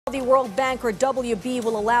The World Bank, or WB,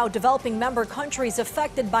 will allow developing member countries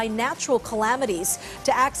affected by natural calamities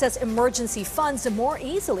to access emergency funds more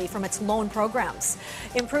easily from its loan programs.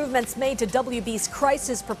 Improvements made to WB's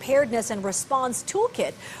Crisis Preparedness and Response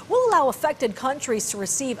Toolkit will allow affected countries to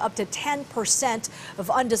receive up to 10% of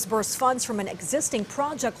undisbursed funds from an existing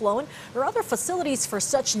project loan or other facilities for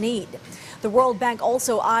such need. The World Bank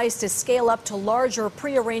also eyes to scale up to larger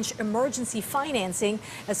prearranged emergency financing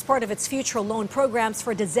as part of its future loan programs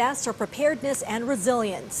for disaster preparedness and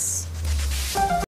resilience.